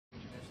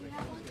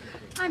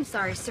I'm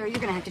sorry, sir. You're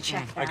gonna have to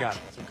check that. I got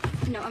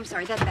it. No, I'm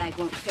sorry. That bag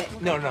won't fit.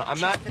 No, I'm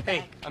not. Check the Hey,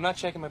 bag. I'm not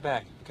checking my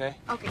bag, okay?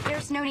 Okay,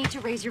 there's no need to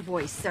raise your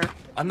voice, sir.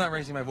 I'm not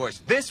raising my voice.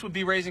 This would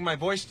be raising my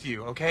voice to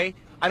you, okay?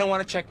 I don't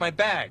want to check my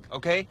bag,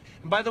 okay?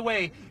 And by the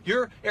way,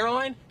 your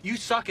airline, you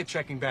suck at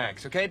checking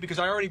bags, okay? Because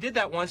I already did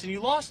that once and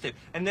you lost it.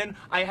 And then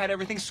I had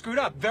everything screwed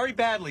up very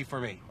badly for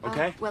me,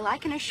 okay? Well, I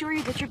can assure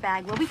you that your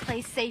bag will be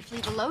placed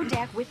safely below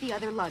deck with the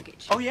other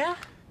luggage. Oh, yeah?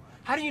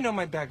 How do you know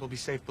my bag will be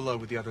safe below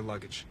with the other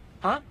luggage?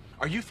 Huh?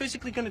 Are you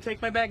physically going to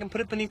take my bag and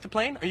put it beneath the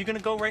plane? Are you going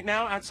to go right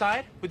now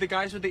outside with the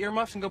guys with the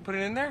earmuffs and go put it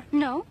in there?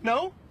 No.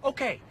 No?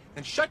 Okay.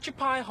 Then shut your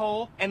pie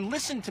hole and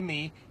listen to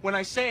me when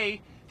I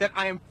say that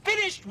I am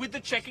finished with the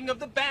checking of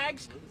the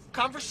bags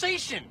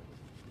conversation.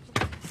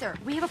 Sir,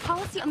 we have a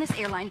policy on this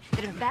airline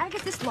that if a bag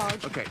is this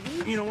large... Okay,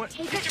 you know what?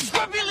 Take it. Just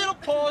grab me a little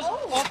paws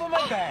off of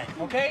my bag,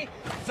 okay?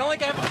 It's not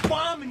like I have a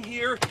bomb in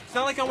here. It's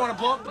not like I want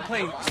to blow up the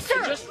plane.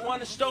 Sir! I just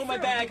want to stow my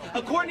bag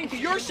according to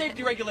your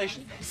safety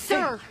regulations.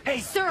 Sir!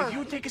 Hey, Sir! if you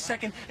would take a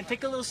second and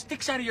take a little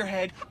sticks out of your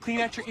head, clean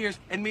out your ears,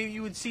 and maybe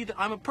you would see that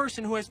I'm a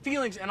person who has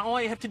feelings, and all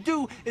I have to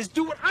do is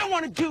do what I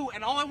want to do,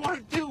 and all I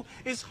want to do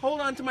is hold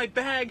on to my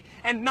bag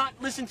and not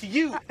listen to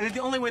you. And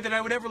the only way that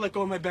I would ever let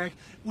go of my bag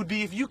would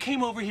be if you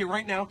came over here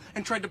right now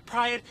and tried to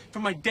pry it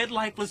from my dead,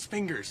 lifeless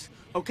fingers,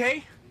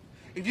 okay?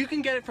 If you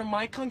can get it from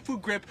my kung fu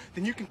grip,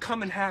 then you can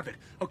come and have it,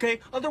 okay?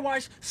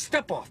 Otherwise,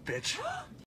 step off, bitch.